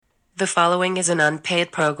The following is an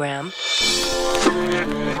unpaid program.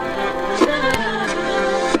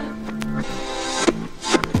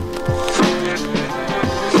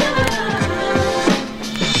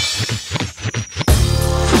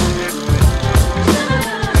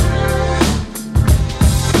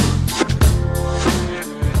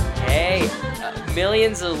 Hey,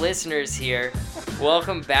 millions of listeners here.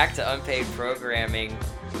 Welcome back to Unpaid Programming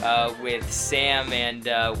with Sam and,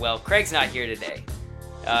 Craig's not here today.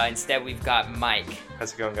 Instead, we've got Mike.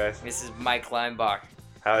 How's it going, guys? This is Mike Leimbach.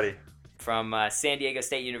 Howdy. From San Diego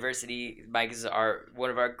State University. Mike is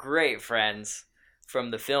one of our great friends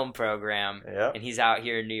from the film program. Yeah. And he's out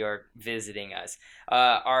here in New York visiting us.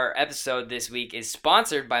 Our episode this week is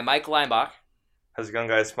sponsored by Mike Leimbach. How's it going,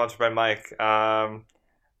 guys? Sponsored by Mike.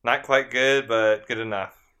 Not quite good, but good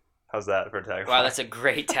enough. How's that for a tagline? Wow, that's a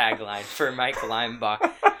great tagline for Mike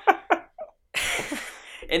Leimbach.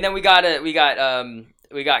 And then we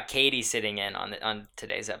got Katie sitting in on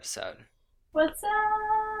today's episode. What's up?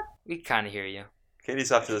 We can kind of hear you.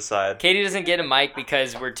 Katie's off to the side. Katie doesn't get a mic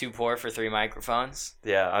because we're too poor for 3 microphones.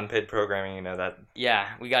 Yeah, unpaid programming, you know that. Yeah,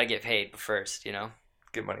 we got to get paid first, you know?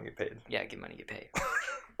 Get money, get paid. Yeah, get money, get paid.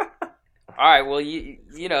 All right, well,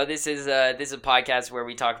 you know, this is a podcast where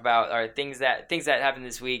we talk about our things that happened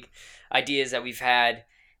this week, ideas that we've had,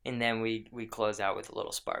 and then we close out with a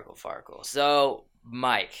little sparkle farkle. So,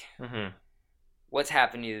 Mike, what's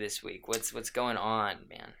happened to you this week? What's going on,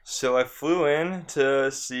 man? So I flew in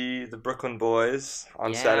to see the Brooklyn Boys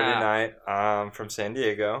on Saturday night from San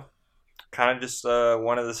Diego. Kind of just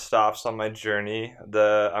one of the stops on my journey.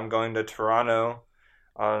 I'm going to Toronto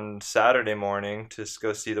on Saturday morning to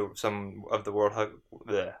go see some of the World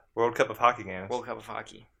Cup of Hockey games. World Cup of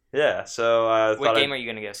Hockey. Yeah, so what game are you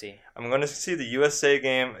going to go see? I'm going to see the USA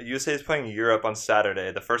game. USA is playing Europe on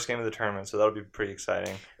Saturday, the first game of the tournament, so that'll be pretty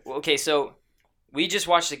exciting. Okay, so we just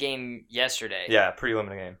watched the game yesterday. Yeah, pretty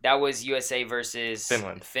limited game. That was USA versus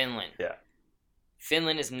Finland. Yeah.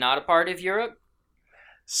 Finland is not a part of Europe?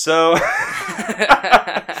 So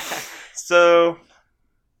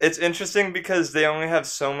it's interesting because they only have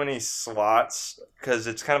so many slots because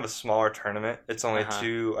it's kind of a smaller tournament. It's only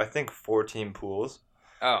 4-team pools.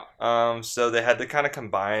 Oh. So they had to kind of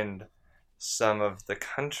combine some of the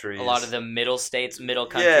countries. A lot of the middle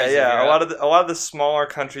countries. Yeah. A lot of the smaller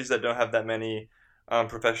countries that don't have that many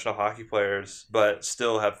professional hockey players, but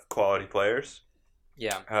still have quality players.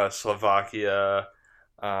 Yeah. Slovakia,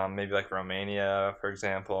 maybe like Romania, for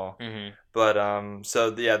example. Mm-hmm. But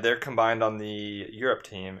they're combined on the Europe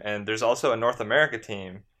team, and there's also a North America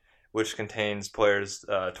team, which contains players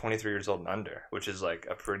 23 years old and under, which is like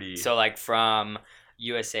a pretty. So like from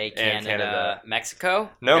USA, Canada, Mexico?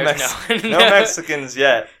 No Mexicans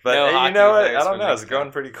yet, but no, you know what? I Mexico. don't know. It's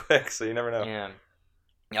growing pretty quick, so you never know.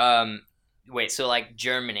 Yeah. Wait. So like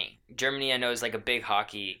Germany. Germany, I know, is like a big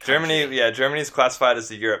hockey country. Germany's classified as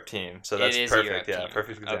the Europe team, so that's perfect. Yeah,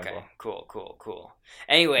 perfect example. Okay. Cool.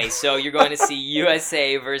 Anyway, so you're going to see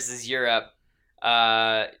USA versus Europe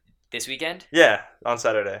this weekend? Yeah, on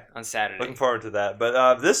Saturday. Looking forward to that.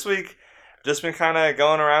 But this week, just been kind of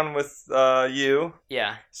going around with you.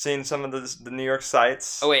 Yeah. Seeing some of the New York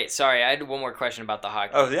sites. Oh wait, sorry. I had one more question about the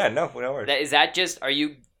hockey. Oh yeah, no worries. Is that just? Are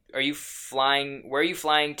you flying? Where are you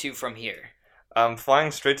flying to from here? I'm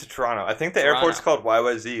flying straight to Toronto. I think the airport's called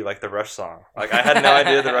YYZ, like the Rush song. Like I had no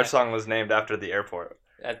idea the Rush song was named after the airport.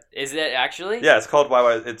 Is it actually? Yeah, it's called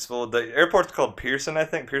YYZ. The airport's called Pearson, I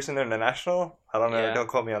think. Pearson International. I don't know. Yeah. Don't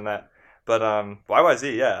quote me on that. But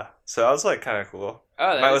YYZ, yeah. So I was like kind of cool.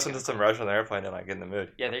 Oh, might listen to some Rush on the airplane and like get in the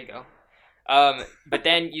mood. Yeah, there you go. But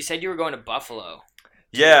then you said you were going to Buffalo.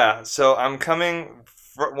 Yeah, so I'm coming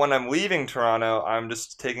when I'm leaving Toronto. I'm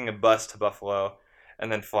just taking a bus to Buffalo,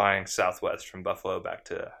 and then flying southwest from Buffalo back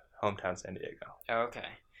to hometown San Diego. Oh, okay.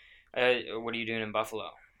 What are you doing in Buffalo?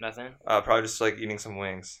 Nothing? Probably just like eating some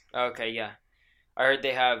wings. Okay, yeah. I heard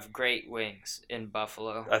they have great wings in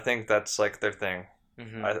Buffalo. I think that's like their thing.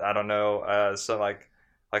 Mm-hmm. I don't know. So like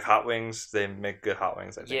hot wings, they make good hot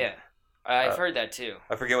wings, I think. Yeah. I've heard that too.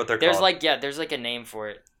 I forget what they're called. There's like a name for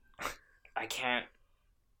it. I can't.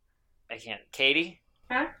 Katie?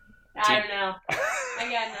 Huh? I don't know. I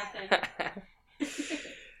got nothing.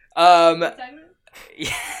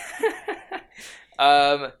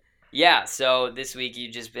 Yeah, so this week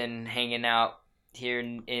you've just been hanging out here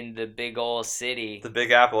in the big old city. The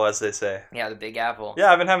Big Apple, as they say. Yeah, the Big Apple.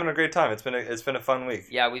 Yeah, I've been having a great time. It's been a fun week.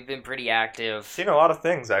 Yeah, we've been pretty active. Seen a lot of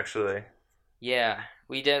things, actually. Yeah,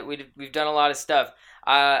 we've done a lot of stuff.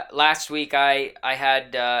 Last week I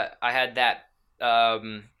had that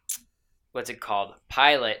what's it called?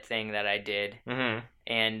 Pilot thing that I did. Mm-hmm.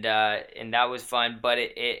 and that was fun. But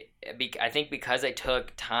I think because I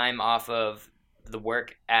took time off of the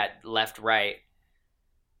work at left right,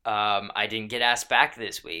 I didn't get asked back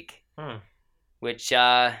this week, which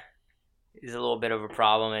is a little bit of a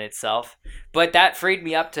problem in itself. But that freed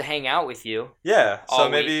me up to hang out with you. Yeah, so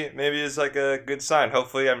maybe it's like a good sign.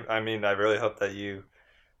 Hopefully, I really hope that you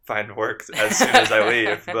find work as soon as I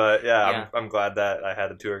leave. But yeah. I'm glad that I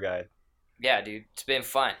had a tour guide. Yeah, dude, it's been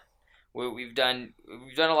fun. We've done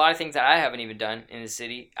a lot of things that I haven't even done in the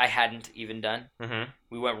city. I hadn't even done. Mm-hmm.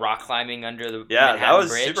 We went rock climbing under the Manhattan that was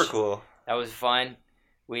Bridge. Super cool. That was fun.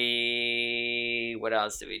 What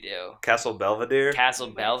else did we do? Castle Belvedere.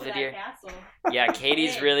 Castle. Yeah,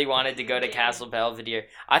 Katie's really wanted to go to Castle Belvedere.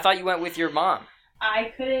 I thought you went with your mom.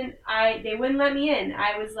 I couldn't. They wouldn't let me in.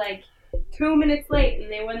 I was like 2 minutes late,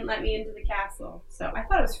 and they wouldn't let me into the castle. So I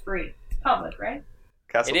thought it was free. It's public, right?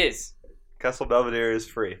 It is. Castle Belvedere is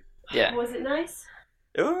free. Yeah. Was it nice?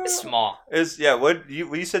 It's small. What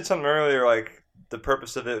you said something earlier, like the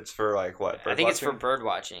purpose of it's for like what? I think it's for bird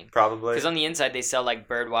watching. Probably. Because on the inside they sell like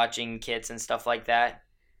bird watching kits and stuff like that.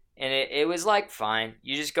 And it was like fine.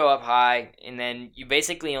 You just go up high and then you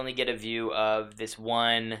basically only get a view of this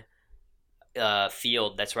one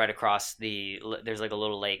field that's right across there's like a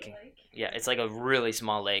little lake. Yeah, it's like a really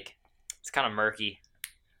small lake. It's kind of murky.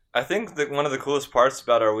 I think that one of the coolest parts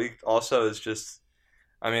about our week also is just,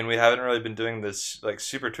 we haven't really been doing this like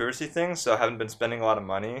super touristy thing, so I haven't been spending a lot of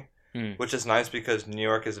money, which is nice because New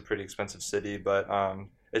York is a pretty expensive city, but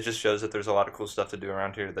it just shows that there's a lot of cool stuff to do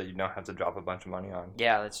around here that you don't have to drop a bunch of money on.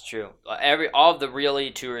 Yeah, that's true. All of the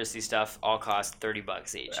really touristy stuff all costs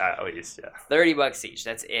 $30 each. At least, yeah. $30 each.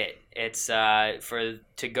 That's it. It's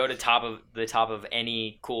to go to the top of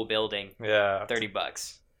any cool building. Yeah.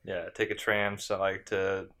 $30. Yeah, take a tram. So like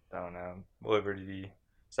to Liberty,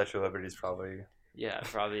 Statue of Liberty is probably. Yeah,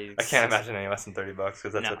 probably. I can't imagine any less than $30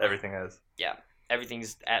 because that's what everything is. Yeah,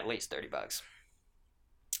 everything's at least $30.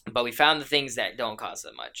 But we found the things that don't cost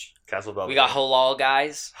that much. Castle Belvedere. We got halal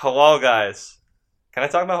guys. Halal guys. Can I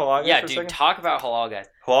talk about halal guys for a second? Talk about halal guys.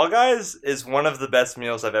 Halal guys is one of the best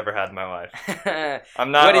meals I've ever had in my life.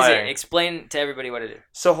 I'm not What is lying. it? Explain to everybody what it is.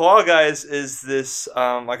 So halal guys is this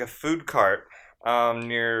like a food cart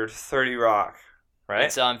near 30 Rock, right?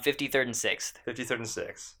 It's on 53rd and 6th. 53rd and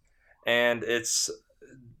 6th. And it's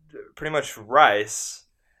pretty much rice,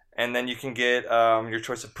 and then you can get your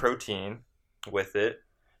choice of protein with it.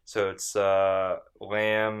 So it's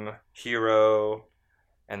lamb, hero,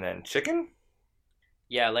 and then chicken?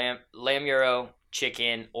 Yeah, lamb gyro,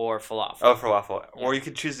 chicken, or falafel. Oh, falafel. Yeah. Or you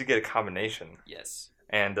could choose to get a combination. Yes.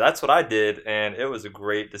 And that's what I did, and it was a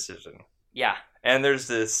great decision. Yeah. And there's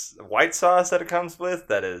this white sauce that it comes with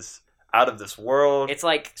that is out of this world. It's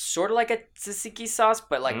like sort of like a tzatziki sauce,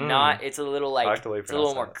 but like not. It's a little like it's a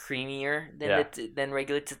little more creamier than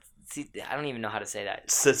regular tzatziki. I don't even know how to say that.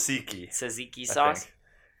 Tzatziki sauce.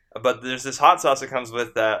 But there's this hot sauce that comes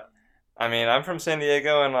with that. I'm from San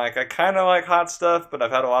Diego, and like I kind of like hot stuff, but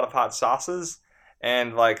I've had a lot of hot sauces,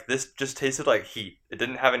 and like this just tasted like heat. It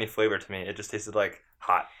didn't have any flavor to me. It just tasted like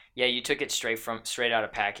hot. Yeah, you took it straight out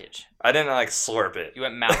of package. I didn't like slurp it. You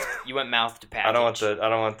went mouth to package. I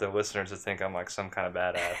don't want the listeners to think I'm like some kind of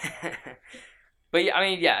badass. But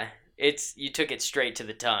yeah, you took it straight to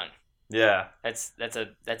the tongue. Yeah. It's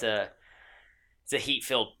a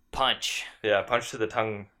heat-filled punch. Yeah, punch to the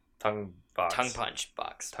tongue box. Tongue punch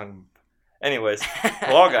box. Anyways,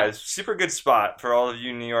 halal guys, super good spot for all of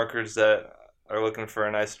you New Yorkers that are looking for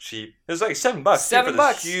a nice cheap. It was like $7 for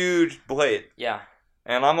this huge plate. Yeah.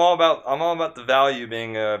 And I'm all about the value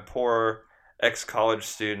being a poor ex-college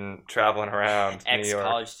student traveling around New York.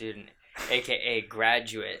 Ex-college student, aka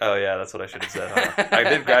graduate. Oh yeah, that's what I should have said. Huh? I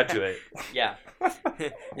did graduate. Yeah.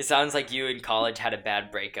 It sounds like you in college had a bad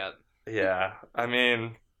breakup. Yeah,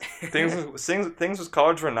 things with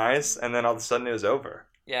college were nice, and then all of a sudden it was over.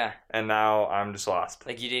 Yeah. And now I'm just lost.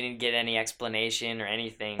 Like you didn't get any explanation or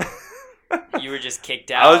anything. You were just kicked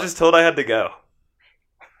out. I was just told I had to go.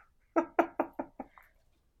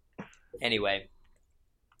 Anyway,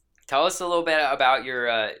 tell us a little bit about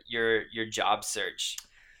your job search.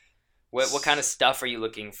 What kind of stuff are you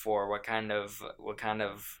looking for? What kind of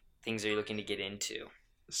things are you looking to get into?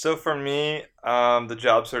 So for me, the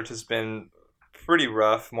job search has been pretty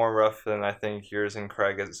rough, more rough than I think yours and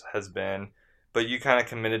Craig has been. But you kind of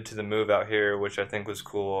committed to the move out here, which I think was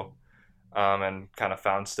cool, and kind of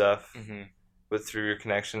found stuff through your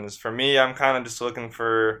connections. For me, I'm kind of just looking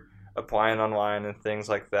for applying online and things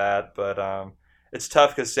like that. But it's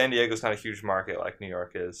tough because San Diego's not a huge market like New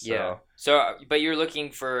York is. So. Yeah. So, but you're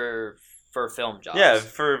looking for film jobs. Yeah,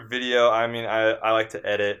 for video. I like to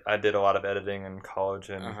edit. I did a lot of editing in college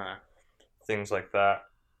and things like that.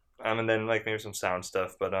 And then like maybe some sound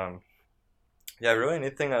stuff, but yeah, really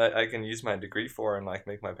anything I can use my degree for and like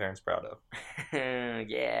make my parents proud of.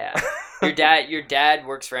 Yeah. Your dad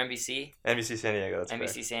works for NBC? NBC San Diego, that's NBC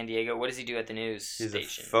correct. San Diego. What does he do at the news He's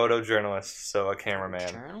station? a photojournalist, so a cameraman.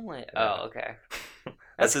 Journalist? Yeah. Oh, okay.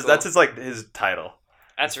 That's cool. That's his title.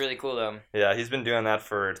 That's really cool though. Yeah, he's been doing that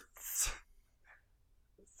for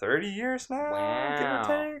 30 years now, give Wow.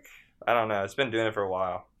 or take. I don't know. It's been doing it for a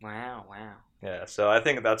while. Wow. Yeah, so I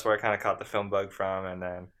think that's where I kind of caught the film bug from, and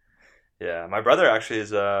then yeah, my brother actually is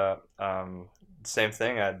same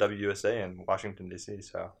thing at WUSA in Washington D.C.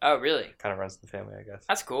 So Oh, really? kind of runs the family, I guess.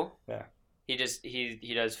 That's cool. Yeah. He does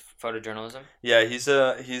photojournalism. Yeah, he's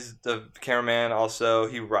the cameraman. Also,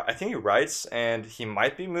 I think he writes, and he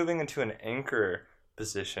might be moving into an anchor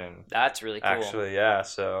position. That's really cool. Actually, yeah.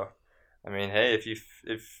 So, I mean, hey, if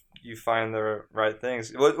you find the right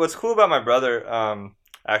things, what's cool about my brother,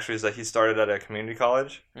 actually, is that he started at a community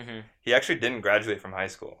college. Mm-hmm. He actually didn't graduate from high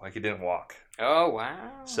school. Like, he didn't walk. Oh,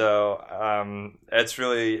 wow. So, it's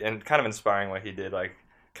really kind of inspiring what he did. Like,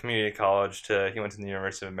 community college he went to the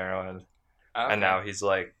University of Maryland. Okay. And now he's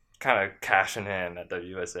like kind of cashing in at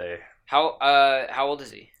WUSA. How old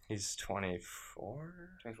is he? He's 24.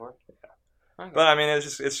 24. Yeah. Okay. But I mean,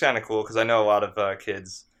 it's kind of cool because I know a lot of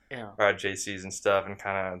kids Yeah. are at JCs and stuff, and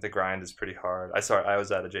kind of the grind is pretty hard. I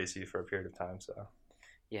was at a JC for a period of time, so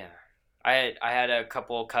Yeah. I had a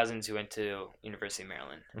couple cousins who went to University of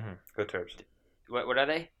Maryland. Go Terps. What are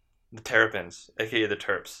they? The Terrapins, aka the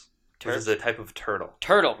Terps. Which is a type of turtle.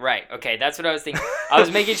 Turtle, right? Okay, that's what I was thinking. I was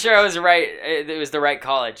making sure I was right. It was the right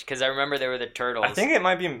college because I remember there were the turtles. I think it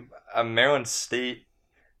might be a Maryland state.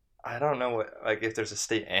 I don't know if there's a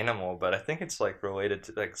state animal, but I think it's like related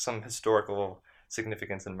to like some historical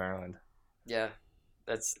significance in Maryland. Yeah,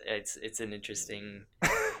 it's an interesting.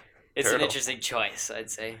 It's Turtle. an interesting choice, I'd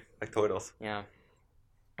say. Like turtles. Yeah.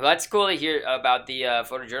 Well, that's cool to hear about the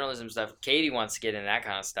photojournalism stuff. Katie wants to get into that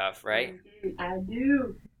kind of stuff, right? I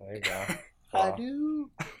do. There you go. I do.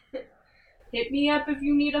 Hit me up if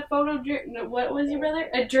you need a what was your brother?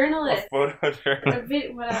 A journalist. A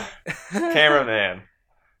photojournalist. Whatever. Cameraman.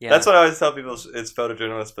 Yeah. That's what I always tell people. It's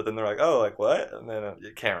photojournalist, but then they're like, "Oh, like what?" And then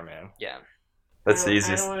cameraman. Yeah. That's the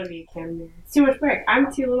easiest. I don't want to be a cameraman. It's too much work.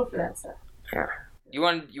 I'm too little for that stuff. You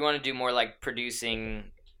want to do more like producing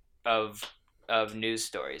of news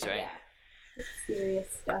stories, right? Yeah. It's serious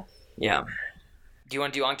stuff. Yeah. Do you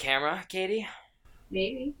want to do on camera, Katie?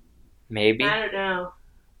 Maybe. Maybe. I don't know.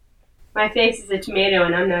 My face is a tomato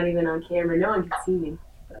and I'm not even on camera. No one can see me.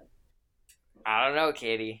 But. I don't know,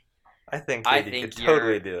 Katie. I think Katie could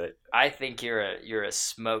totally do it. I think you're a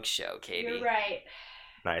smoke show, Katie. You're right.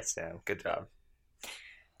 Nice, Sam. Good job.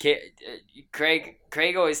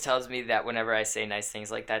 Craig always tells me that whenever I say nice things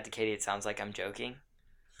like that to Katie, it sounds like I'm joking.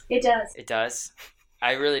 It does. It does?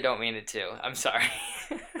 I really don't mean it to. I'm sorry.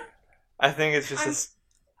 I think it's just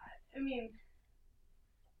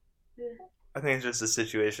I think it's just a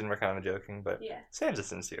situation we're kind of joking, but yeah. Sam's a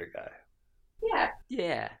sincere guy. Yeah.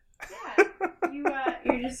 Yeah. Yeah.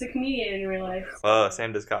 You're just a comedian in real life. So. Oh,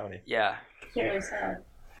 Sam does comedy. Yeah. Can't really tell.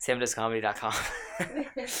 SamDoesComedy.com.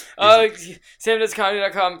 Oh,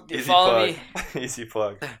 SamDoesComedy.com. Follow me. Easy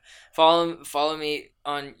plug. Follow me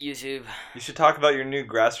on YouTube. You should talk about your new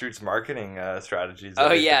grassroots marketing strategies.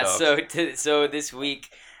 Oh yeah, so this week,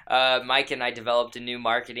 Mike and I developed a new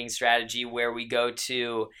marketing strategy where we go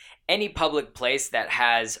to any public place that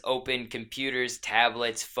has open computers,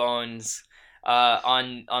 tablets, phones.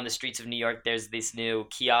 On the streets of New York, there's this new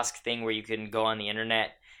kiosk thing where you can go on the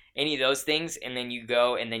internet, any of those things, and then you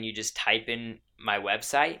go and then you just type in my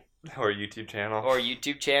website or YouTube channel,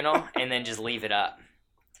 and then just leave it up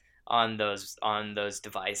on those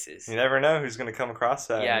devices. You never know who's gonna come across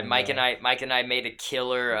that. Yeah, Mike and I made a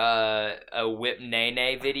killer a whip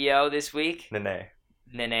nene video this week. A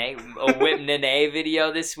whip nene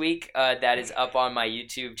video this week that is up on my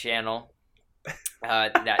YouTube channel.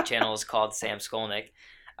 That channel is called Sam Skolnick.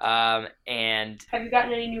 And have you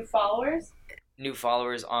gotten any new followers? New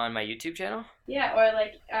followers on my YouTube channel? Yeah, or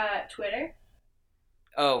like Twitter.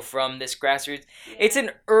 Oh, from this grassroots. Yeah. It's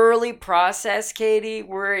an early process, Katie.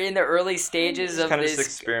 We're in the early stages of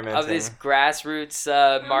this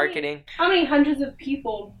grassroots marketing. How many hundreds of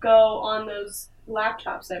people go on those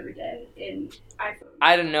laptops every day in iPhone?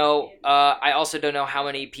 I don't know. I also don't know how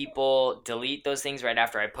many people delete those things right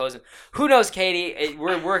after I post them. Who knows, Katie?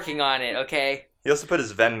 We're working on it, okay? He also put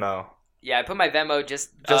his Venmo. Yeah, I put my Venmo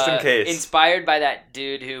just in case. Inspired by that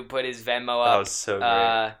dude who put his Venmo up. That was so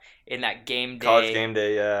great. In that game day. College game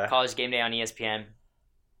day, yeah. College game day on ESPN.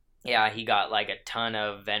 Yeah, he got like a ton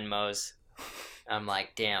of Venmos. I'm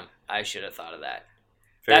like, damn, I should have thought of that.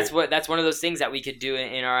 That's one of those things that we could do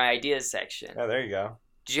in our ideas section. Oh, there you go.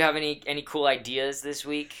 Did you have any cool ideas this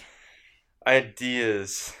week?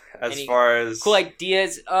 Ideas as far as cool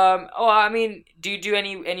ideas. I mean, do you do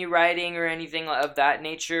any writing or anything of that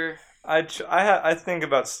nature? I think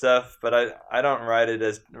about stuff, but I don't write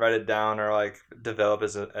it down or like develop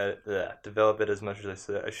it as much as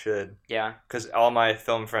I should. Yeah. Because all my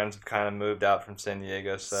film friends have kind of moved out from San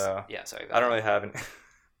Diego, so yeah. Sorry. I don't really have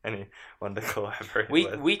anyone to collaborate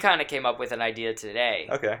with. We kind of came up with an idea today.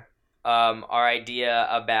 Okay. Our idea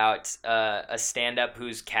about a stand-up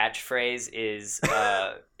whose catchphrase is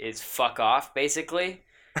 "fuck off," basically,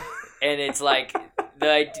 and it's like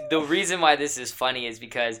the reason why this is funny is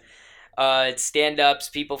because stand-ups,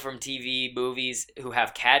 people from TV, movies who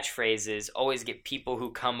have catchphrases always get people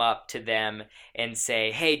who come up to them and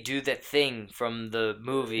say, "Hey, do the thing from the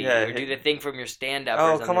movie, or do the thing from your stand-up." Oh, or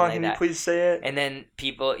something come on, like can that. you please say it? And then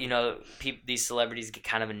people, these celebrities get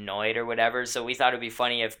kind of annoyed or whatever. So we thought it'd be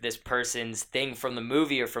funny if this person's thing from the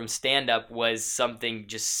movie or from stand-up was something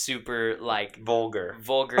just super like vulgar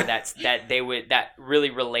that really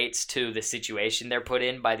relates to the situation they're put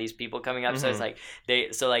in by these people coming up. Mm-hmm. So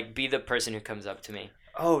it's like be the person who comes up to me.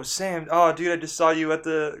 Oh, Sam! Oh, dude, I just saw you at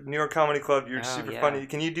the New York Comedy Club. You're super funny.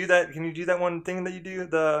 Can you do that? Can you do that one thing that you do?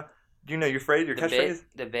 Your phrase, your catchphrase?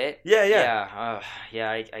 The bit? Yeah. Yeah.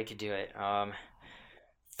 I could do it.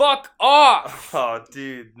 Fuck off! Oh,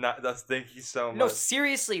 dude, thank you so much. No,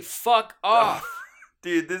 seriously, fuck off.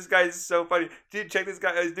 Dude, this guy's so funny. Dude, check this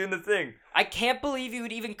guy. He's doing the thing. I can't believe you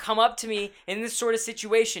would even come up to me in this sort of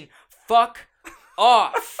situation. Fuck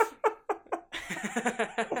off.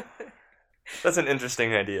 That's an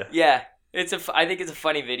interesting idea. Yeah, I think it's a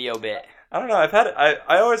funny video bit. I don't know.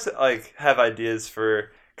 I always like have ideas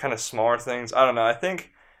for kind of smaller things. I don't know. I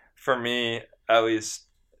think for me, at least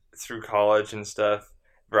through college and stuff,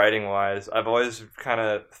 writing wise, I've always kind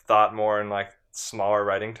of thought more in like smaller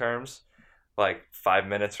writing terms, like 5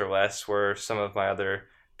 minutes or less, where some of my other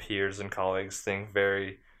peers and colleagues think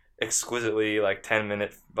very exquisitely like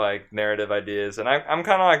 10-minute like narrative ideas, and I'm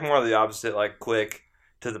kind of like more of the opposite, like quick,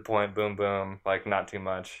 to the point, boom boom, like not too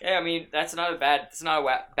much. Yeah, I mean that's not a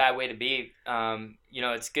bad way to be.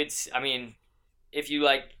 It's good. I mean, if you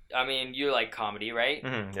like, you like comedy, right?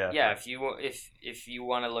 Mm-hmm, yeah. Yeah. If you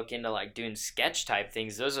want to look into like doing sketch type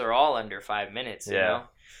things, those are all under 5 minutes. You know?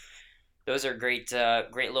 Those are great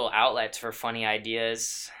little outlets for funny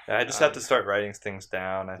ideas. Yeah, I just have to start writing things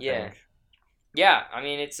down. I think. Yeah, I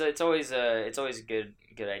mean it's always a good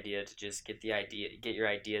idea to just get your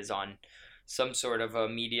ideas on some sort of a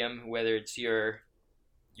medium, whether it's your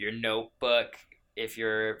notebook if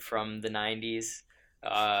you're from the 90s,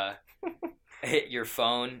 your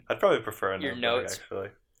phone. I'd probably prefer your notebook, notes. actually.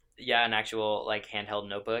 Yeah, an actual like handheld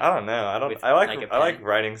notebook. I don't know. I like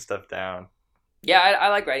writing stuff down. Yeah, I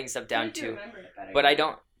like writing stuff down too. Remember it better, but I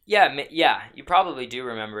don't. Yeah, you probably do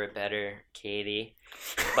remember it better, Katie.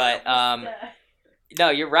 But no,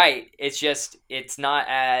 you're right. It's not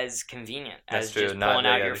as convenient as just pulling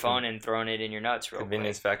out your phone and throwing it in your notes real quick.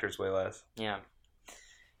 Convenience factor is way less. Yeah.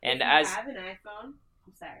 And if as you have an iPhone,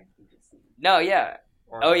 I'm sorry. No, yeah.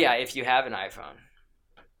 Yeah, if you have an iPhone.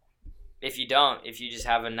 If you don't, if you just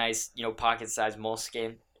have a nice, pocket-sized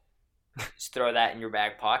moleskin, just throw that in your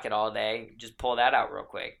back pocket all day. Just pull that out real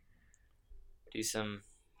quick. Do some,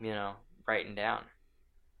 writing down.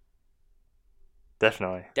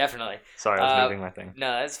 Definitely. Sorry, I was moving my thing.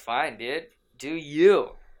 No, that's fine, dude. Do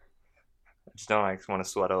you? I just don't want to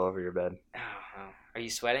sweat all over your bed. Oh. Are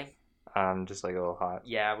you sweating? I'm just like a little hot.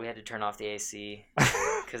 Yeah, we had to turn off the AC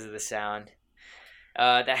because of the sound.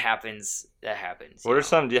 That happens. What are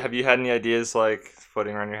some? Have you had any ideas like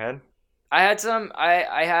floating around your head? I had some.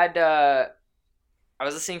 I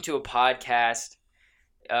was listening to a podcast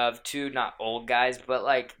of two not old guys, but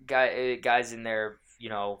like guys in their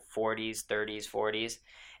 40s, 30s, 40s,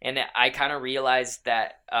 and I kind of realized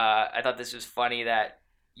that I thought this was funny that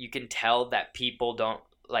you can tell that people don't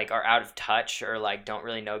are out of touch or don't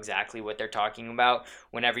really know exactly what they're talking about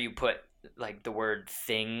whenever you put the word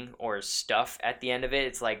thing or stuff at the end of it.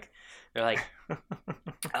 It's like they're like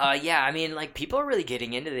yeah, I mean people are really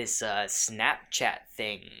getting into this Snapchat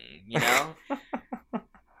thing,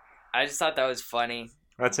 I just thought that was funny.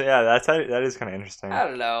 That is kind of interesting. I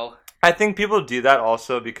don't know. I think people do that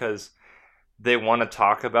also because they want to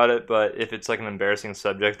talk about it, but if it's an embarrassing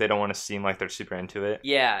subject, they don't want to seem like they're super into it.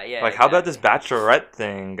 Yeah. How about this bachelorette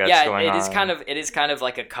thing that's going on? It is kind of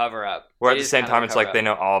like a cover up. Where at the same time, it's like they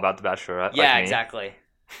know all about the bachelorette. Yeah, exactly.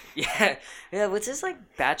 Yeah. What's this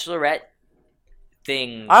bachelorette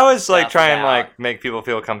thing? I always try and make people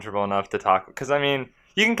feel comfortable enough to talk, because I mean,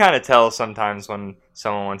 you can kind of tell sometimes when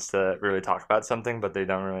someone wants to really talk about something, but they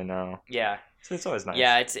don't really know. Yeah. So it's always nice.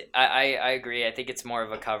 Yeah, I agree. I think it's more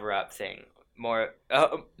of a cover up thing. More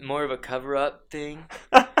of a cover up thing.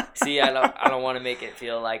 See, I don't want to make it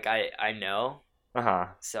feel like I know.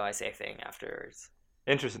 So I say thing afterwards.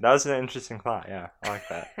 Interesting. That was an interesting thought. Yeah, I like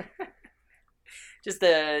that. just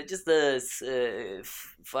a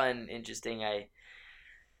fun, interesting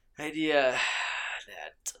idea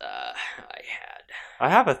that I had. I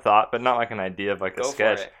have a thought, but not like an idea of like a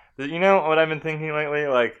sketch. For it. You know what I've been thinking lately?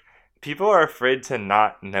 Like, people are afraid to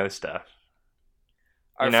not know stuff.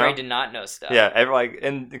 Afraid to not know stuff. Yeah,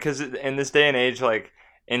 because in this day and age, like,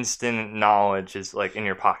 instant knowledge is like in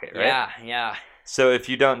your pocket, right? Yeah. So if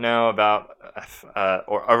you don't know about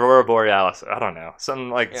or Aurora Borealis, I don't know,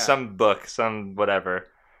 some book, some whatever,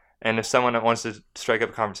 and if someone wants to strike up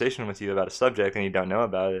a conversation with you about a subject and you don't know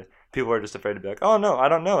about it, people are just afraid to be like, oh no, I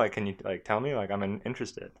don't know. Like, can you like tell me? Like, I'm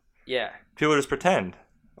interested. Yeah. People just pretend,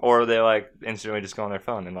 or they like instantly just go on their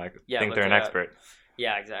phone and like think they're an expert.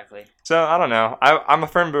 Yeah, exactly. So I don't know. I'm a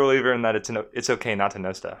firm believer in that it's okay not to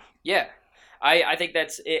know stuff. Yeah. I think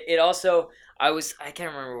that's it. It also, I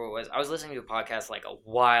can't remember what it was. I was listening to a podcast like a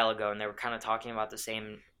while ago, and they were kind of talking about the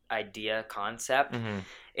same concept. Mm-hmm.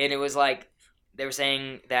 And it was like, they were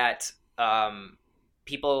saying that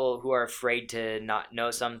people who are afraid to not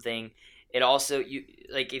know something, it also,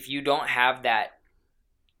 if you don't have that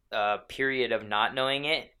period of not knowing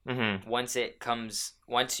it, mm-hmm.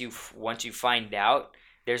 once you find out,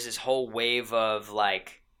 there's this whole wave of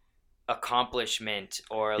like accomplishment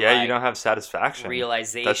or you don't have satisfaction,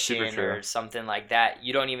 realization or something like that.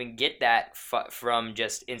 You don't even get that from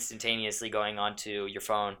just instantaneously going onto your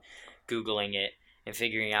phone, Googling it, and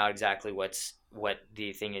figuring out exactly what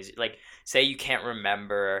the thing is. Like, say you can't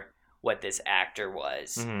remember what this actor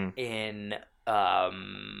was mm-hmm. in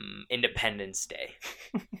Independence Day.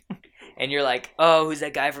 And you're like, oh, who's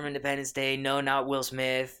that guy from Independence Day? No, not Will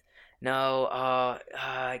Smith. No,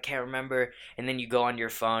 I can't remember. And then you go on your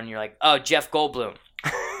phone, and you're like, oh, Jeff Goldblum.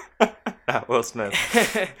 Not Will Smith.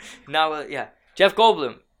 Jeff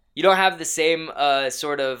Goldblum. You don't have the same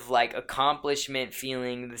sort of like accomplishment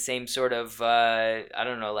feeling, the same sort of I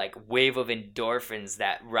don't know, like wave of endorphins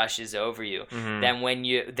that rushes over you. Mm-hmm.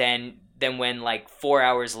 Then when like 4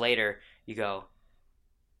 hours later you go,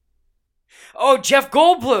 oh, Jeff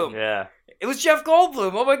Goldblum. Yeah. It was Jeff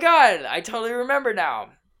Goldblum. Oh my God, I totally remember now.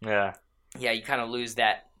 Yeah. Yeah, you kind of lose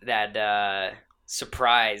that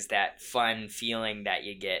surprise, that fun feeling that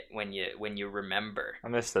you get when you remember. I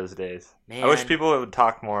miss those days. Man. I wish people would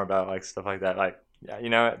talk more about like stuff like that. Like, you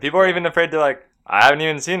know, people are even afraid to like, I haven't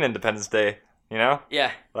even seen Independence Day, you know? Yeah.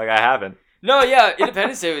 Like, I haven't. No, yeah,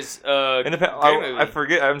 Independence Day was I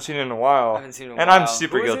forget, I haven't seen it in a while. And I'm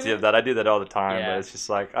super guilty of that. I do that all the time, but it's just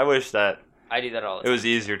like, I wish that I do that all the time. It was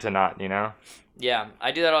easier to not, you know? Yeah,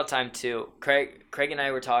 I do that all the time too. Craig and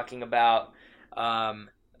I were talking about oh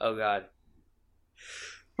God.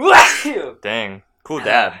 Dang. Cool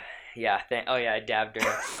dab. I dabbed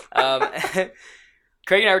her.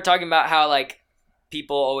 Craig and I were talking about how like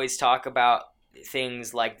people always talk about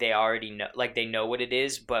things like they already know, like they know what it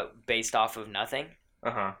is, but based off of nothing.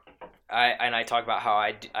 I talk about how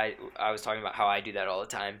I was talking about how I do that all the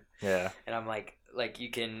time. Yeah. And I'm like you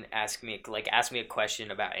can ask me a question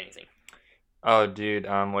about anything. Oh, dude,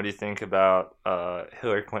 what do you think about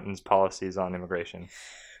Hillary Clinton's policies on immigration?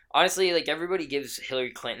 Honestly, like everybody gives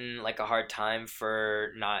Hillary Clinton like a hard time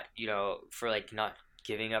for not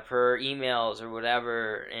giving up her emails or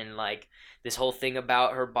whatever, and like this whole thing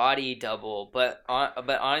about her body double. But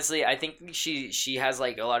honestly, I think she has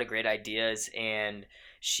like a lot of great ideas, and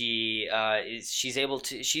she's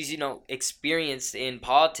experienced in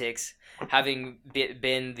politics, having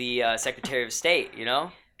been the Secretary of State, you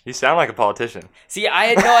know? You sound like a politician. See, I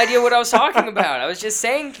had no idea what I was talking about. I was just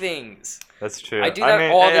saying things. That's true. I do that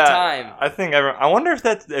all the time. I think I wonder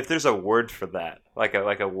if there's a word for that, like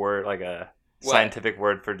a word, like a scientific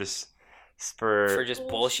word for just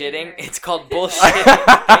bullshitting. It's called bullshitting.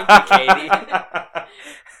 Thank you, Katie.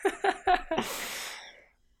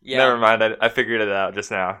 Yeah. Never mind. I figured it out just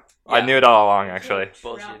now. Yeah. I knew it all along, actually.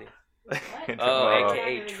 Bullshitting.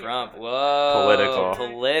 AKA Trump. Whoa.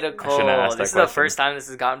 Political. This is the first time this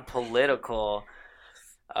has gotten political.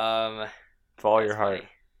 Follow your heart. Funny.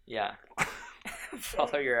 Yeah.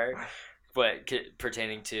 Follow your heart. But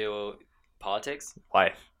pertaining to politics?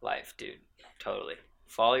 Life, dude. Totally.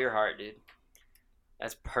 Follow your heart, dude.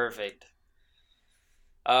 That's perfect.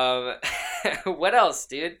 What else,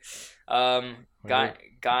 dude? Got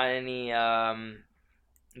any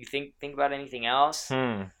you think about anything else?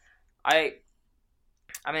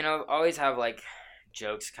 I mean, I always have like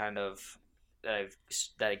jokes kind of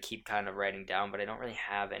that I keep kind of writing down, but I don't really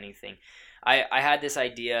have anything. I had this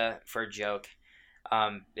idea for a joke.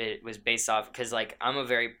 It was based off because like I'm a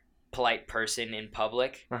very polite person in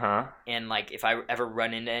public, and like if I ever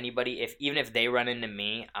run into anybody, even if they run into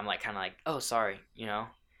me, I'm like kind of like, oh sorry, you know.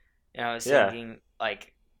 And I was thinking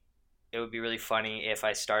like it would be really funny if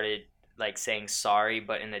I started like saying sorry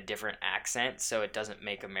but in a different accent so it doesn't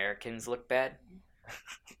make Americans look bad.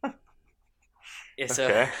 Yeah, so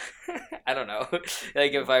Okay. I don't know.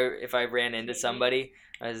 Like if I ran into somebody,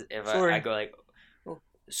 I go like, oh,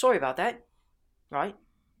 sorry about that, right?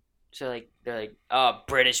 So like they're like, oh,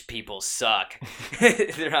 British people suck.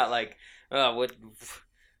 They're not like, oh,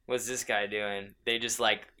 what's this guy doing? They just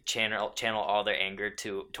like channel all their anger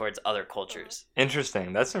towards other cultures.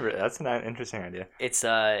 Interesting. That's an interesting idea. It's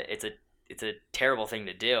a terrible thing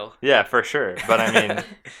to do. Yeah, for sure. But I mean,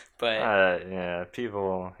 but people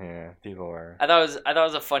are. I thought it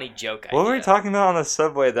was a funny joke. What were we talking about on the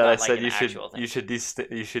subway that Not I like said an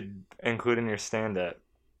you should include in your stand-up?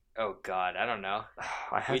 Oh God, I don't know.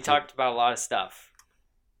 We talked about a lot of stuff.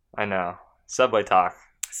 I know. Subway talk.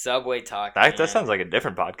 Subway talk. That sounds like a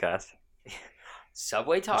different podcast.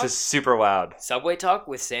 Subway talk. Just super loud. Subway talk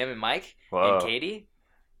with Sam and Mike and Katie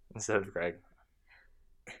instead of Greg.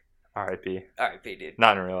 R.I.P. R.I.P. Dude.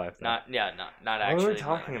 Not in real life. Though. Not actually. What are we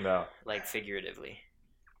talking about? Like figuratively.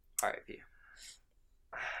 R.I.P.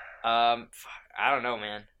 I don't know,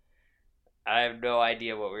 man. I have no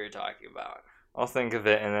idea what we were talking about. I'll think of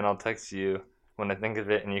it and then I'll text you when I think of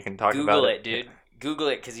it and you can talk Google about it. Google it, dude. Google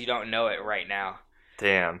it because you don't know it right now.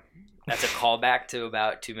 Damn. That's a callback to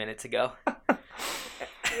about 2 minutes ago.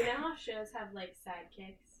 You know how shows have like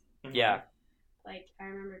sidekicks? Yeah. Like I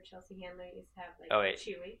remember Chelsea Handler used to have like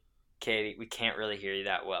Chewy. Katie, we can't really hear you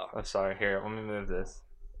that well. Oh, sorry. Here, let me move this.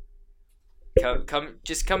 Come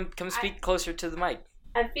speak closer to the mic.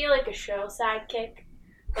 I feel like a show sidekick,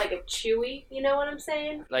 like a Chewy. You know what I'm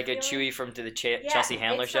saying? Like a Chewy from the Chelsea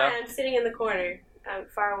Handler show. I'm sitting in the corner. I'm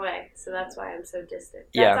far away, so that's why I'm so distant.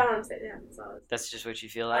 That's all I'm saying. Yeah, that's just what you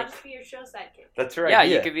feel like. I'll just be your show sidekick. That's right. Yeah,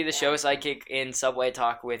 you could be the show sidekick in Subway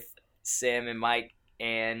Talk with Sam and Mike,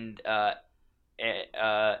 and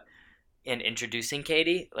introducing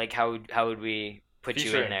Katie. Like how would we put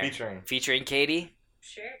you in there? Featuring Katie.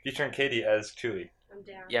 Sure. Featuring Katie as Chewy. I'm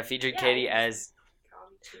down. Yeah, featuring Katie as.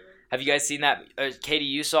 Have you guys seen that? Katie,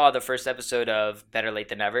 you saw the first episode of Better Late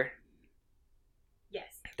Than Never. Yes.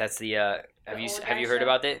 That's the. Have you heard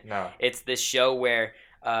about it? No. It's this show where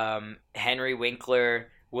Henry Winkler,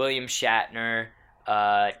 William Shatner,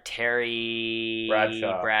 Terry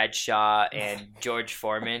Bradshaw, and George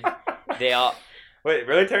Foreman. They all. Wait,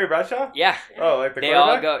 really, Terry Bradshaw? Yeah. Oh, like the they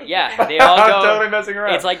all go. Yeah, they all go. I'm totally messing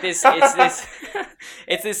around. It's like this.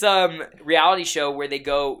 It's this reality show where they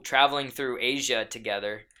go traveling through Asia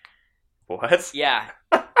together. What? Yeah.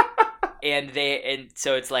 And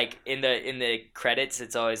so it's like in the credits,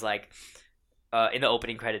 it's always like. In the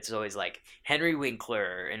opening credits, it's always like Henry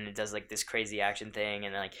Winkler, and it does like this crazy action thing,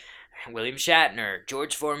 and like William Shatner,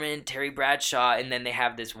 George Foreman, Terry Bradshaw, and then they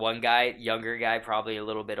have this one guy, younger guy, probably a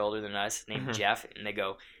little bit older than us, named Jeff, and they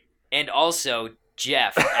go, and also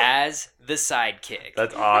Jeff as the sidekick.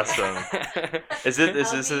 That's awesome. Is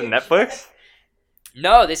this on Netflix?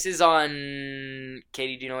 No, this is on.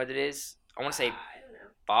 Katie, do you know what it is? I want to say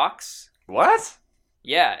Fox. What?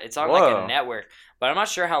 Yeah, it's on like a network, but I'm not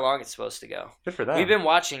sure how long it's supposed to go. Good for them. We've been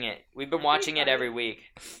watching it. We've been watching it every week.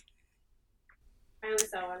 I only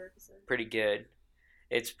saw one episode. Pretty good.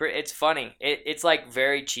 It's funny. It's like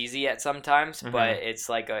very cheesy at sometimes, but it's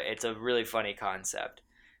like it's a really funny concept.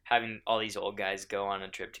 Having all these old guys go on a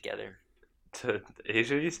trip together. To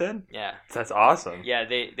Asia, you said? Yeah. That's awesome. Yeah,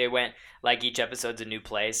 they went like each episode's a new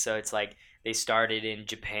place, so it's like they started in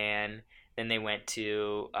Japan, then they went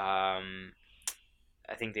to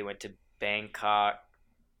I think they went to Bangkok.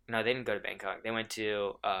 No, they didn't go to Bangkok. They went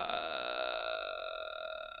to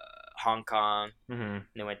Hong Kong. And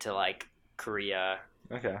they went to like Korea.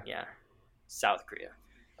 Okay. Yeah, South Korea.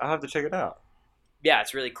 I'll have to check it out. Yeah,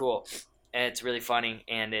 it's really cool, and it's really funny,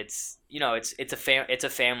 and it's a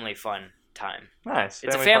family fun time. Nice.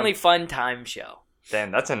 It's a family fun time show.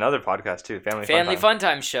 Damn, that's another podcast too. Family fun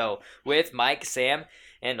time show with Mike, Sam,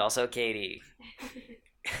 and also Katie.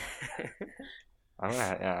 I'm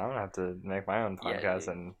gonna have to make my own podcast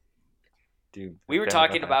and do. We were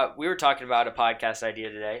talking about a podcast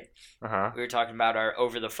idea today. We were talking about our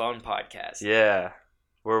over the phone podcast. Yeah,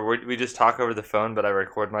 where we just talk over the phone, but I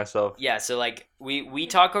record myself. Yeah, so like we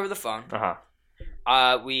talk over the phone.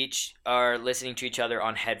 We each are listening to each other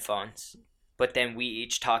on headphones, but then we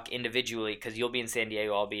each talk individually because you'll be in San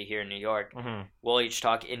Diego, I'll be here in New York. We'll each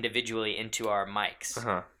talk individually into our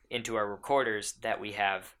mics. into our recorders that we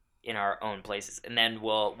have in our own places, and then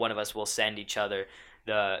one of us will send each other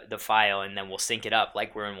the file, and then we'll sync it up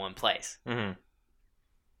like we're in one place. Mm-hmm.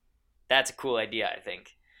 That's a cool idea, I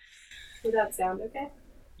think. Would that sound okay?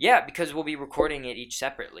 Yeah, because we'll be recording it each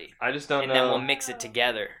separately. I just don't know. And then we'll mix it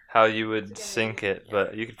together. How you would sync it,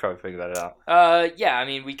 but you could probably figure that out. Yeah, I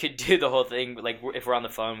mean, we could do the whole thing, like, if we're on the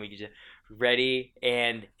phone, we could just ready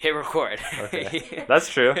and hit record. Okay. That's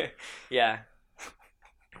true. Yeah.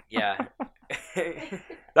 Yeah.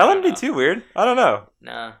 That wouldn't be too weird. I don't know.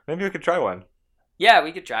 No. Maybe we could try one. Yeah,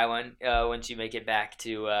 we could try one once you make it back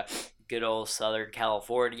to good old Southern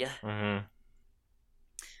California. Mm-hmm.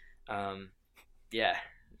 Yeah.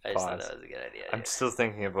 I just thought Pause. that was a good idea. I'm still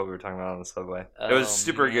thinking of what we were talking about on the subway. Oh, it was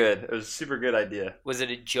super man. good. It was a super good idea. Was it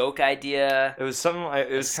a joke idea? It was something like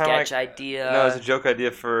it A was kind of like sketch idea? no, it was a joke idea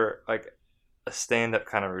for like a stand-up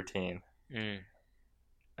kind of routine. Mm.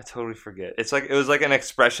 I totally forget. It was like an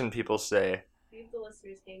expression people say. Leave the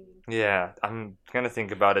listeners hanging. Yeah, I'm gonna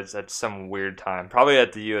think about it at some weird time. Probably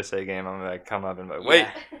at the USA game. I'm gonna come up and be like, wait.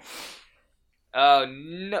 Yeah. Oh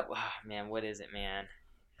no, man! What is it, man?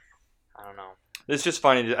 I don't know. It's just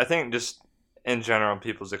funny. I think just in general,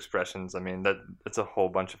 people's expressions. I mean, it's a whole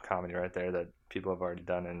bunch of comedy right there that people have already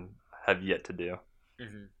done and have yet to do.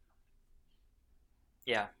 Mm-hmm.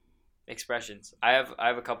 Yeah, expressions. I have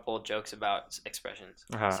a couple of jokes about expressions.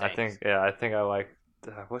 I think I like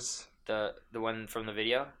what's the one from the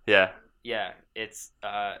video. Yeah. Yeah, it's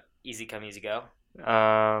easy come easy go.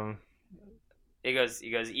 It goes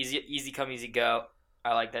easy come easy go.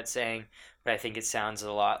 I like that saying, but I think it sounds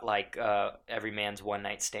a lot like every man's one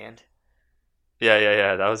night stand.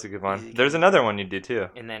 Yeah. That was a good one. There's another one you do too.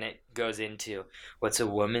 And then it goes into what's a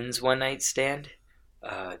woman's one night stand?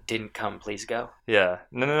 Didn't come, please go. Yeah.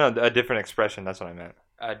 No. A different expression. That's what I meant.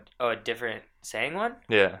 A different saying one?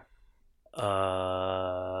 Yeah.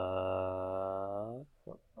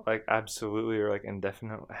 Like absolutely or like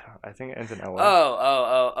indefinite. I think it ends in L.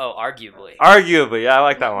 Oh, arguably. Arguably, yeah, I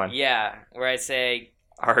like that one. Yeah, where I say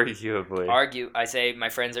arguably. I say my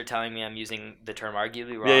friends are telling me I'm using the term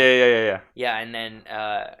arguably wrong. Yeah. Yeah, and then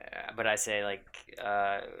but I say like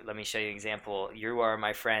let me show you an example. You are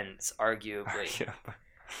my friends, arguably.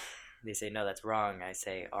 They say no, that's wrong. I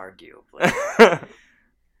say arguably.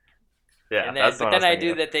 Yeah, and then, but then I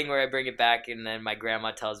do the thing where I bring it back, and then my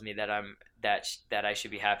grandma tells me that that I should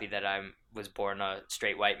be happy that I was born a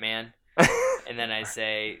straight white man, and then I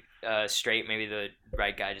say straight, maybe the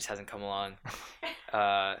right guy just hasn't come along.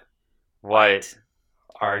 White,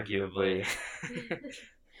 arguably.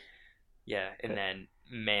 Yeah, and then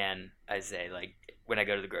man, I say like when I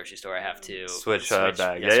go to the grocery store, I have to switch bag. Switch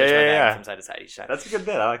my bag from side to side each time. That's a good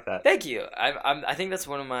bit. I like that. Thank you. I think that's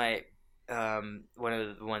one of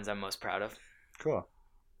the ones I'm most proud of. Cool.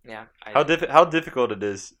 Yeah. How difficult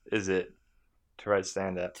is it to write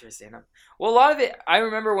stand-up? Well, a lot of it, I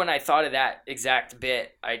remember when I thought of that exact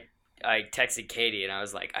bit, I texted Katie and I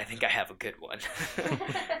was like, I think I have a good one,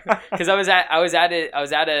 because I was at an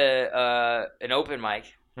open mic,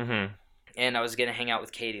 mm-hmm. and I was gonna hang out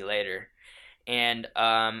with Katie later, and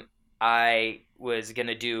I was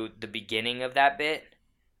gonna do the beginning of that bit.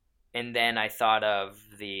 And then I thought of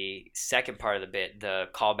the second part of the bit, the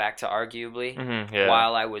callback to arguably,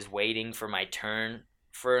 while I was waiting for my turn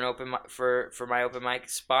for an open for my open mic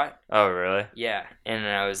spot. Oh, really? Yeah. And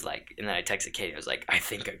then I texted Katie. I was like, I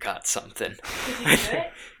think I got something. Did you do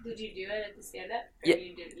it? Did you do it at the stand-up? Yeah.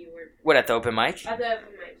 You were... What, at the open mic? At the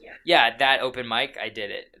open mic, yeah. Yeah, at that open mic, I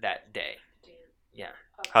did it that day. Damn. Yeah.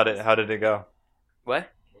 Okay. How did it go? What?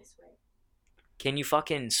 Can I swear? Can you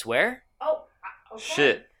fucking swear? Oh, okay.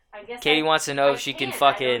 Shit. I guess Katie wants to know if she can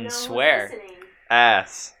fucking swear.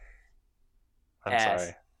 Ass. I'm Ass.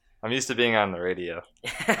 sorry. I'm used to being on the radio.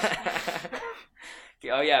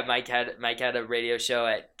 Oh yeah, Mike had a radio show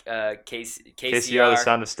at KCR, the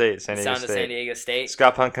Sound of State, San Diego State.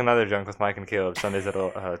 Scott Punk and Other Junk with Mike and Caleb, Sundays at 10.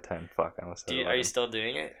 Fuck, I almost said 11. Are you still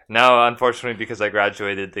doing it? No, unfortunately, because I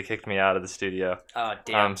graduated, they kicked me out of the studio. Oh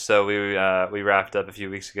damn. So we wrapped up a few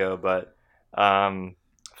weeks ago, but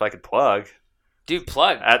if I could plug. Dude,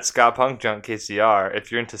 plug. At Ska Punk Junk KCR,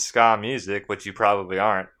 if you're into ska music, which you probably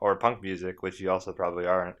aren't, or punk music, which you also probably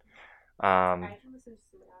aren't. I can listen to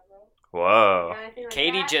some Avril. Whoa.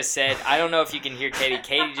 Katie just said, I don't know if you can hear Katie.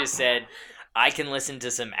 Katie just said, I can listen to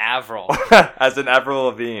some Avril. As an Avril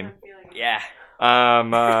Lavigne. Yeah.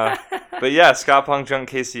 But yeah, Ska Punk Junk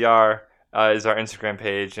KCR is our Instagram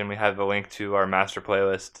page, and we have a link to our master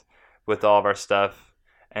playlist with all of our stuff.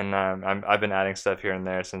 And I've been adding stuff here and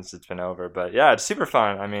there since it's been over. But yeah, it's super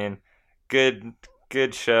fun. I mean, good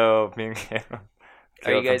show.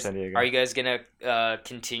 Caleb from San Diego. Are you guys gonna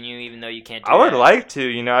continue even though you can't do I would that? like to.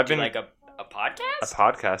 You know, I've Do been like a podcast? a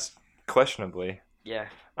podcast, questionably. Yeah.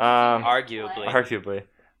 Arguably. Arguably.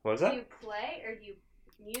 What was Do that? you play or do you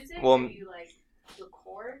music Well, or do you like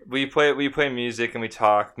record? We play music and we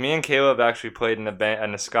talk. Me and Caleb actually played in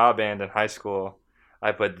a ska band in high school.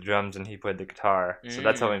 I played the drums and he played the guitar. So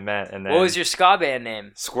that's how we met. And then What was your ska band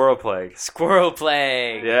name? Squirrel Plague. Squirrel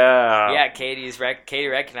Plague. Yeah. Yeah, Katie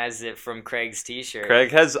recognizes it from Craig's t-shirt. Craig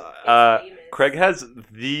has Famous. Craig has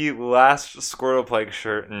the last Squirrel Plague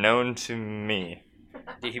shirt known to me.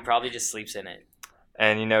 Dude, he probably just sleeps in it.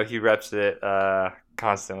 And you know he reps it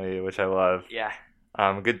constantly, which I love. Yeah.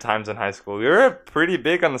 Good times in high school. We were pretty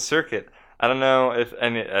big on the circuit. I don't know if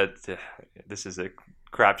any. This is a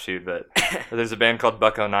crapshoot, but there's a band called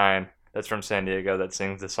Buck09 that's from San Diego that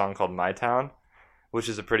sings a song called My Town, which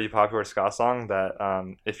is a pretty popular ska song that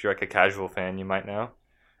if you're like a casual fan, you might know.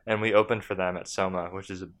 And we opened for them at Soma, which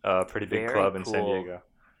is a pretty big Very club in San cool. Diego.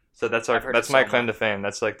 So that's I've heard that's of my Soma. claim to fame.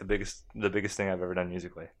 That's like the biggest thing I've ever done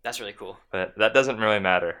musically. That's really cool. But that doesn't really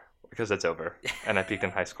matter because it's over. And I peaked in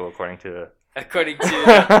high school according to According to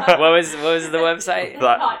what was the website?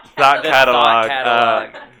 Thought The Catalog. Thought Catalog.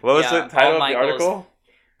 What was Yeah, the title all of the Michael's- article?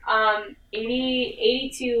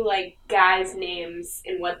 82 like guys' names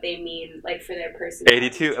and what they mean like for their personality.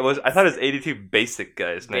 82. I thought it was 82 basic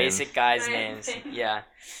guys' names. Basic guys' names. Yeah.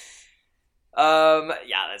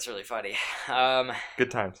 Yeah, that's really funny.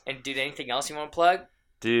 Good times. And dude, anything else you want to plug?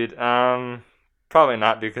 Dude, probably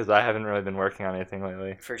not because I haven't really been working on anything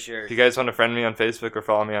lately. For sure. If you guys want to friend me on Facebook or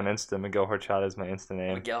follow me on Insta, Miguel Horchata is my Insta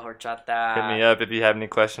name. Miguel Horchata. Hit me up if you have any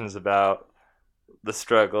questions about the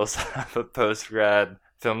struggles of a post-grad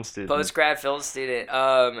film student. Post-grad film student.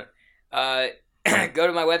 Go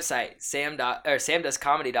to my website,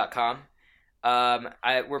 samdoescomedy.com.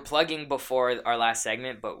 We're plugging before our last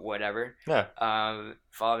segment, but whatever. Yeah.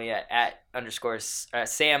 Follow me at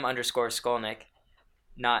Sam _Skolnick,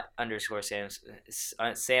 not underscore Sam,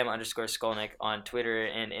 Sam _Skolnick on Twitter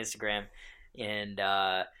and Instagram, and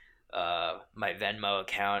my Venmo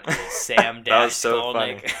account is Sam That was so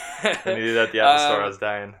Skolnick. When you did that at the Apple Store, I was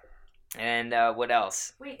dying. And what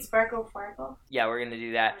else? Wait, Sparkle Farkle? Yeah, we're gonna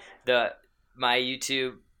do that.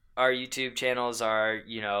 Our YouTube channels are,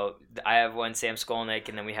 I have one, Sam Skolnick,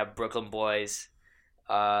 and then we have Brooklyn Boys.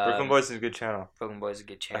 Brooklyn Boys is a good channel. Brooklyn Boys is a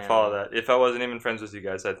good channel. I follow that. If I wasn't even friends with you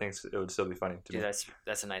guys, I think it would still be funny to Dude, me.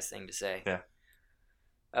 that's a nice thing to say. Yeah.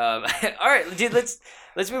 All right, dude. Let's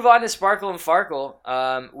move on to Sparkle and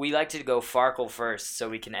Farkle. We like to go Farkle first, so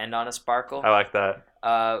we can end on a Sparkle. I like that.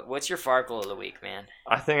 What's your Farkle of the week, man?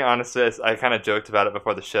 I think honestly, I kind of joked about it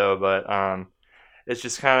before the show, but it's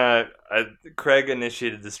just kind of Craig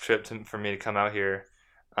initiated this trip for me to come out here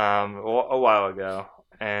a while ago,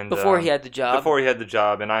 and Before he had the job. Before he had the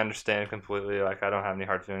job, and I understand completely. Like I don't have any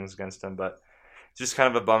hard feelings against him, but it's just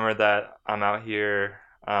kind of a bummer that I'm out here,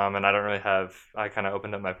 and I don't really have. I kind of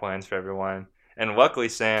opened up my plans for everyone, and luckily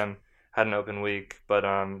Sam had an open week, but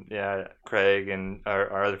yeah, Craig and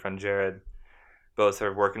our other friend Jared both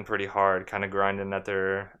are working pretty hard, kind of grinding at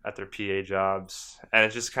their PA jobs, and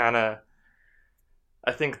it's just kind of.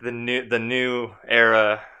 I think the new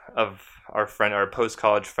era of our post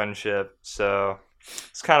college friendship. So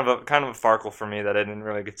it's kind of a Farkle for me that I didn't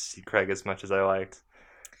really get to see Craig as much as I liked.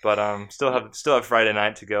 But still have Friday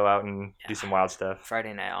night to go out and do some wild stuff.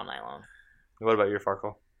 Friday night all night long. What about your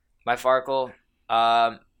Farkle? My Farkle,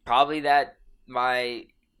 probably that my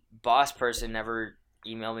boss person never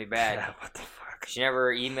emailed me back. Yeah, what the fuck? She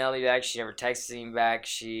never emailed me back. She never texted me back.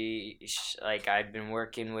 She like I'd been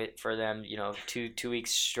working for them, 2 weeks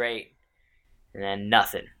straight, and then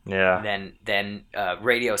nothing. Yeah. Then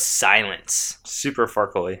radio silence. Super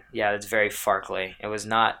Farkly. Yeah, it's very Farkly. It was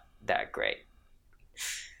not that great.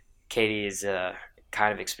 Katie is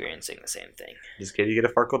kind of experiencing the same thing. Does Katie get a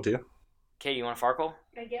Farkle too? Katie, you want a Farkle?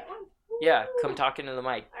 I get one? Yeah, come talk into the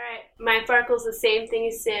mic. Alright. My Farkle's the same thing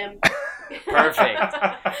as Sam. Perfect.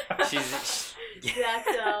 She's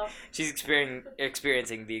She's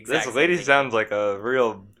experiencing the exact. This same lady thing. sounds like a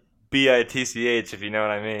real bitch, if you know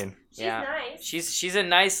what I mean. She's nice. She's a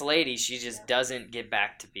nice lady. She just doesn't get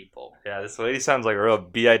back to people. Yeah, this lady sounds like a real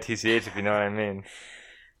bitch, if you know what I mean.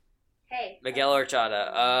 Hey. Miguel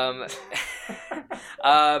Horchata.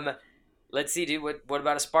 Let's see, dude. What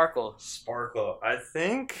about a Sparkle? Sparkle. I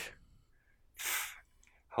think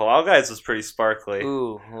Halal Guys was pretty sparkly.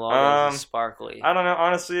 Ooh, long sparkly. I don't know.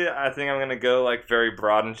 Honestly, I think I'm gonna go like very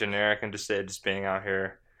broad and generic and just say just being out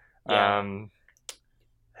here, Yeah.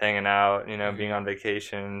 hanging out. Being on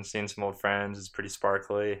vacation, seeing some old friends is pretty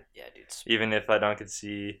sparkly. Yeah, dude. Even if I don't get to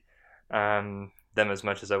see them as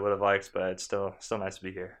much as I would have liked, but it's still nice to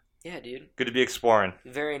be here. Yeah, dude. Good to be exploring.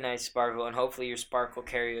 Very nice sparkle, and hopefully your sparkle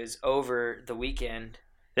carries over the weekend.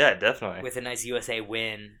 Yeah, definitely. With a nice USA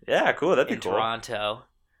win. Yeah, cool. That'd be cool. Toronto.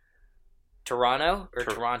 Toronto or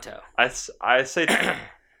Toronto? I say,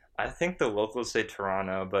 I think the locals say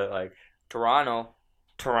Toronto, but like Toronto.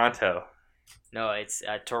 No, it's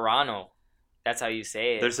Toronto. That's how you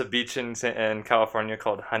say it. There's a beach in California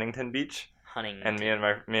called Huntington Beach. Huntington. And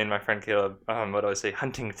me and my friend Caleb, what do I say?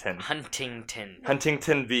 Huntington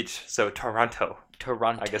Beach. So Toronto.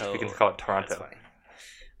 I guess we can call it Toronto. That's funny.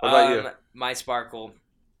 What about you? My sparkle.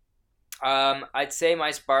 I'd say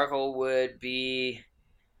my sparkle would be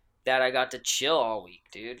that I got to chill all week,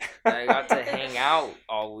 dude. I got to hang out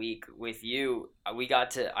all week with you. I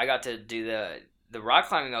got to do the rock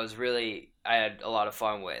climbing. I had a lot of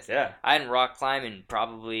fun with. Yeah. I hadn't rock climbed in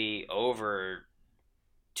probably over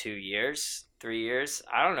 3 years.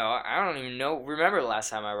 I don't know. I don't even remember the last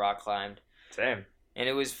time I rock climbed. Same. And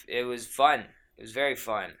it was fun. It was very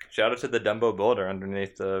fun. Shout out to the Dumbo boulder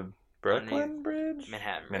underneath the Brooklyn Bridge?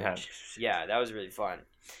 Manhattan Bridge. Yeah, that was really fun.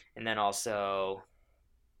 And then also,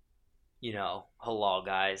 hello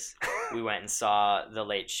guys. We went and saw The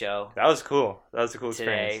Late Show. That was cool. That was a cool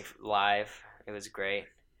experience. Today, live. It was great.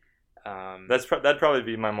 That'd probably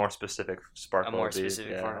be my more specific sparkle. A more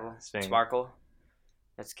specific sparkle?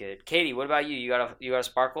 That's good. Katie, what about you? You got a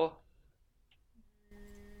sparkle?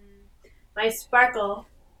 My sparkle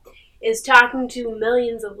is talking to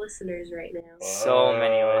millions of listeners right now. So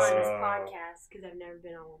many listeners. On this podcast, because I've never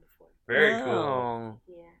been on one before. Very cool.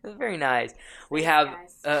 Yeah. That's very nice. We have,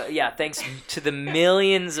 thanks to the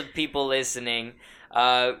millions of people listening.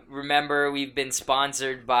 Remember, we've been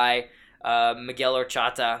sponsored by Miguel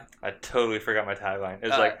Horchata. I totally forgot my tagline. It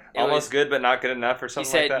was almost good but not good enough or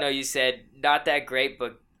something like that. No, you said not that great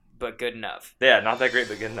but good enough. Yeah, not that great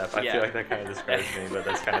but good enough. I feel like that kind of describes me, but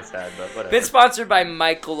that's kind of sad, but whatever. Been sponsored by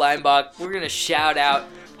Michael Leimbach. We're going to shout out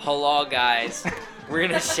hello guys. We're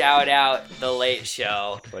going to shout out The Late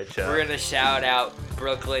Show. We're going to shout out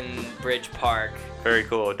Brooklyn Bridge Park. Very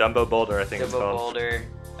cool. Dumbo Boulder, I think it's called. Dumbo Boulder.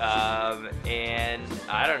 And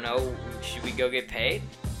I don't know, should we go get paid?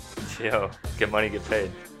 Yo, get money, get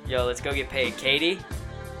paid. Yo, let's go get paid. Katie?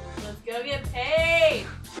 Let's go get paid!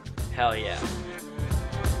 Hell yeah.